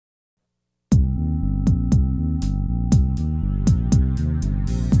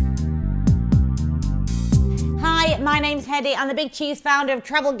my name's Heddi. I'm the big cheese founder of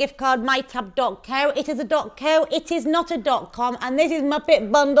travel gift card mytab.co. It is a .co, it is not a .com, and this is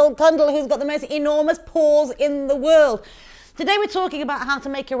Muppet Bundle Cundle, who's got the most enormous paws in the world. Today we're talking about how to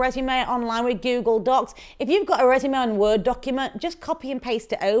make a resume online with Google Docs. If you've got a resume on Word document, just copy and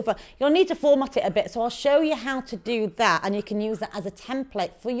paste it over. You'll need to format it a bit, so I'll show you how to do that, and you can use that as a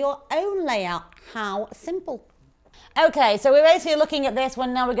template for your own layout. How simple. Okay, so we're basically looking at this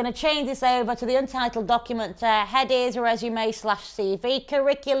one now. We're going to change this over to the untitled document, Heddi's resume/CV,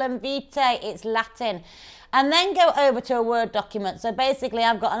 curriculum vitae, it's Latin. And then go over to a Word document. So basically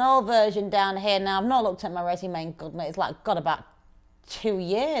I've got an old version down here now. I've not looked at my resume in goodness, it's like got about 2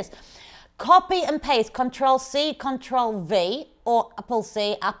 years. Copy and paste, Control-C, Control-V, or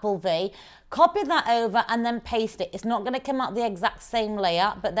Apple-C, Apple-V. Copy that over and then paste it. It's not going to come out the exact same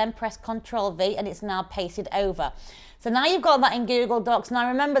layout, but then press Control-V and it's now pasted over. So now you've got that in Google Docs. Now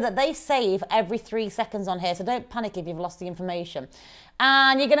remember that they save every 3 seconds on here, so don't panic if you've lost the information.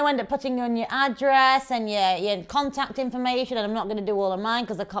 And you're going to end up putting in your address and your contact information, and I'm not going to do all of mine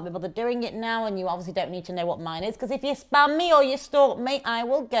because I can't be bothered doing it now, and you obviously don't need to know what mine is, because if you spam me or you stalk me, I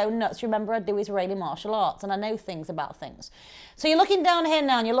will go nuts. Remember, I do Israeli martial arts and I know things about things. So you're looking down here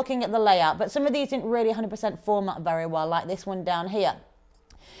now and you're looking at the layout, but some of these didn't really 100% format very well, like this one down here.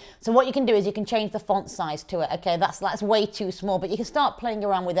 So what you can do is you can change the font size to it. Okay, that's way too small, but you can start playing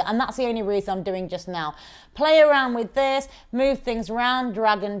around with it, and that's the only reason I'm doing just now. Play around with this, move things around,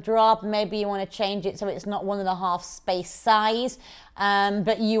 drag and drop. Maybe you want to change it so it's not 1.5 space size,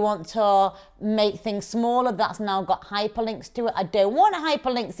 but you want to make things smaller. That's now got hyperlinks to it. I don't want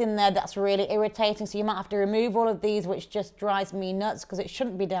hyperlinks in there. That's really irritating, so you might have to remove all of these, which just drives me nuts because it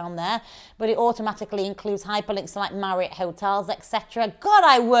shouldn't be down there, but it automatically includes hyperlinks like Marriott hotels, etc. God,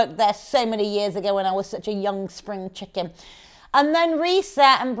 I worked there so many years ago when I was such a young spring chicken. And then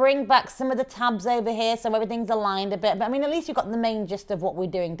reset and bring back some of the tabs over here so everything's aligned a bit. But I mean, at least you've got the main gist of what we're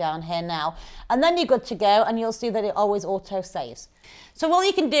doing down here now. And then you're good to go, and you'll see that it always auto saves. So all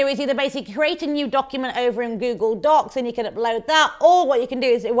you can do is either basically create a new document over in Google Docs and you can upload that, or what you can do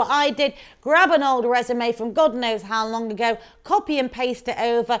is what I did, grab an old resume from God knows how long ago, copy and paste it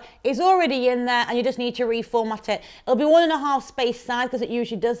over. It's already in there and you just need to reformat it. It'll be 1.5 space size because it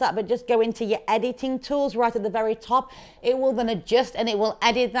usually does that, but just go into your editing tools right at the very top. It will then adjust and it will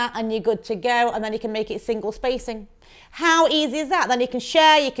edit that and you're good to go, and then you can make it single spacing. How easy is that? Then you can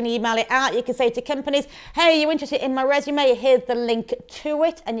share, you can email it out, you can say to companies, hey, you're interested in my resume, here's the link to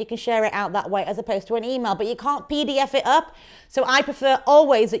it, and you can share it out that way as opposed to an email, but you can't PDF it up. So I prefer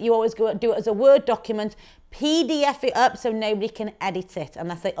always that you always go do it as a Word document, PDF it up so nobody can edit it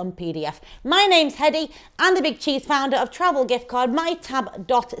unless they un-PDF. My name's Heddi. I'm the big cheese founder of travel gift card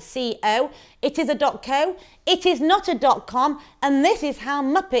mytab.co. It is a .co, it is not a .com, and this is how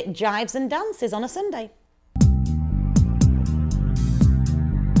Muppet jives and dances on a Sunday.